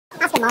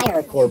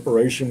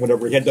Corporation,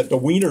 whatever. He had the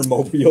Wiener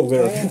Mobile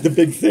there, the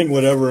big thing,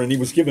 whatever, and he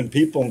was giving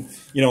people,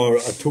 you know,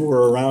 a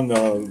tour around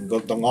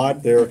the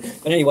lot there.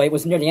 But anyway, it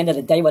was near the end of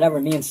the day, whatever.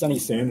 Me and Sonny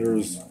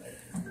Sanders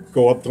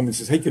go up to him and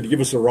says, "Hey, could you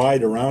give us a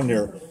ride around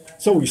there?"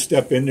 So we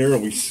step in there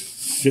and we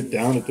sit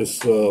down at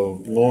this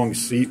long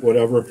seat,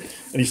 whatever,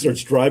 and he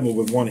starts driving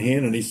with one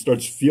hand and he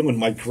starts feeling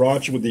my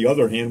crotch with the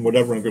other hand,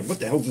 whatever. And I go, "What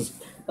the hell is this?"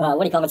 What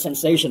do you call it?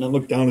 Sensation. I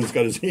look down and he's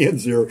got his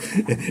hands there,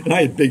 and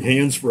I had big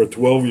hands for a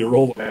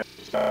 12-year-old.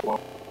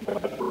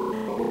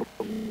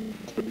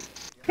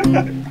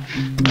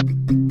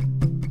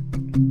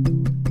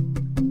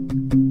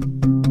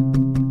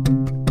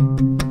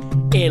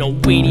 In a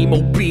weenie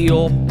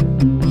mobile,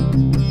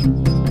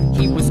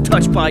 he was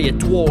touched by a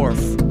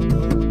dwarf.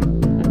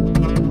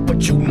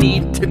 But you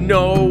need to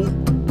know,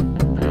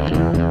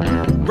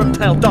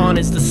 Reptile Dawn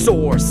is the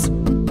source.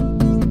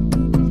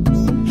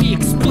 He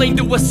explained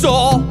to us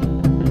all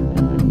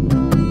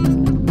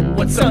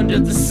what's under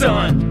the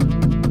sun.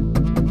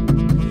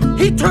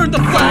 He turned the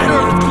flat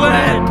earth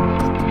glad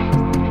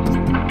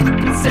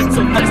and said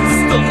Sylvester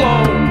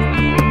Stallone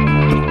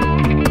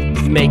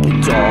is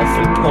making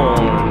dolphin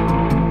porn.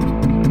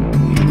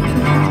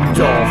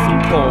 Dolphin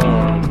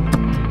porn.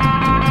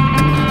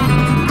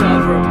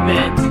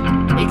 Government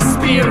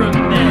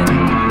experiment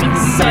with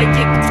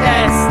psychic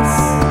tests.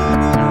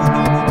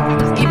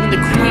 Even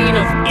the Queen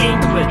of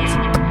England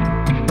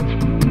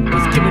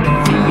was given a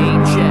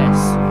VHS.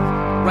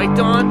 Right,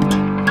 Don?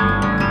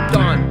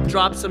 Don,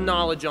 drop some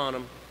knowledge on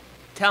him.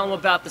 Tell him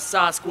about the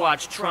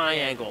Sasquatch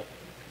Triangle.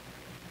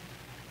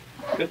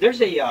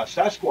 There's a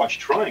Sasquatch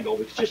Triangle.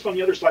 It's just on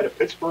the other side of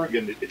Pittsburgh,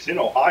 and it's in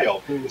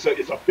Ohio. It's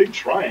a big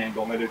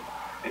triangle, and it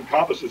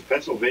encompasses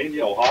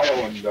Pennsylvania,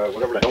 Ohio, and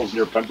whatever the hell is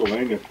near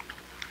Pennsylvania.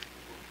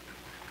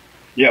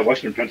 Yeah,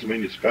 western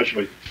Pennsylvania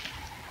especially.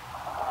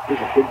 There's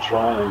a big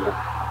triangle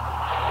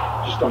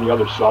just on the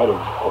other side of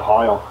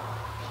Ohio.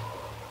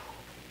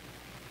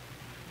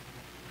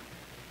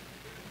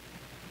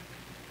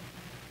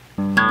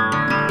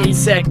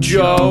 Insect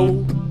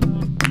Joe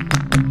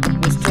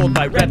was told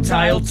by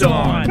Reptile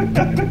Dawn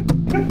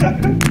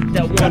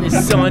that when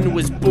his son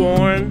was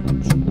born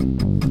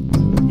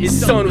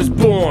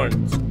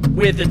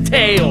with a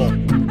tail.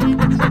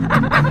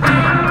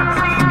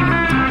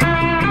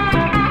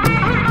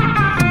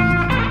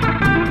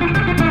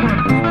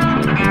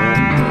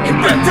 In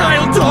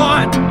Reptile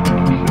Dawn,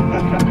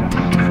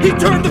 he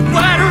turned the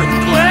flat earth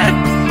glad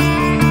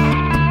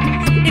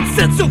and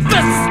said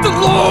Sylvester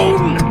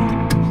Stallone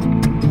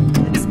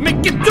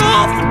making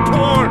dolphin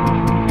porn.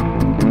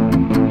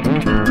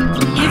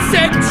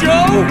 Insect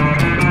Joe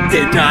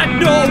did not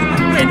know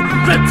when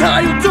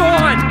Reptile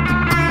Dawn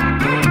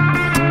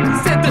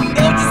said that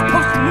all you're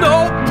supposed to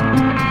know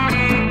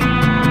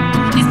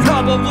is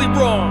probably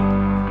wrong.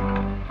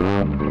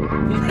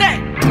 Hey,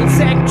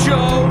 Insect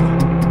Joe,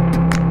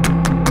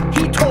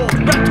 he told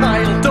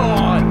Reptile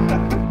Dawn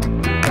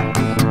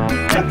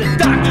that the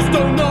doctors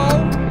don't know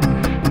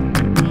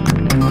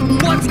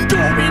what's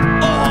going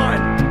on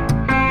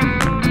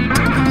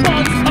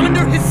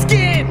under his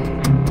skin,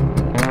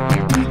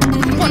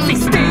 but they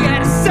stay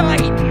out of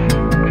sight.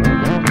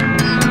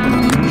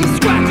 He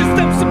scratches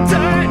them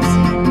sometimes,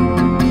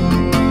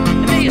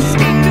 and they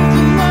escape to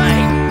the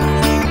light.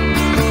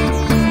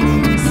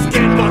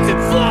 Skin bugs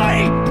and fly.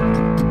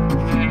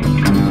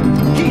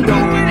 He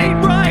know it ain't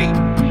right.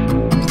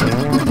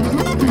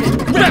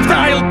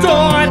 Reptile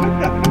Dawn,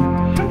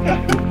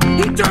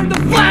 he turned the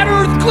flat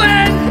earth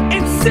glad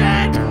and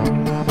said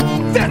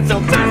that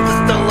Sylvester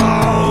Stallone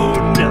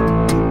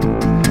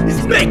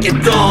making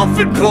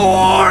dolphin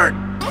porn!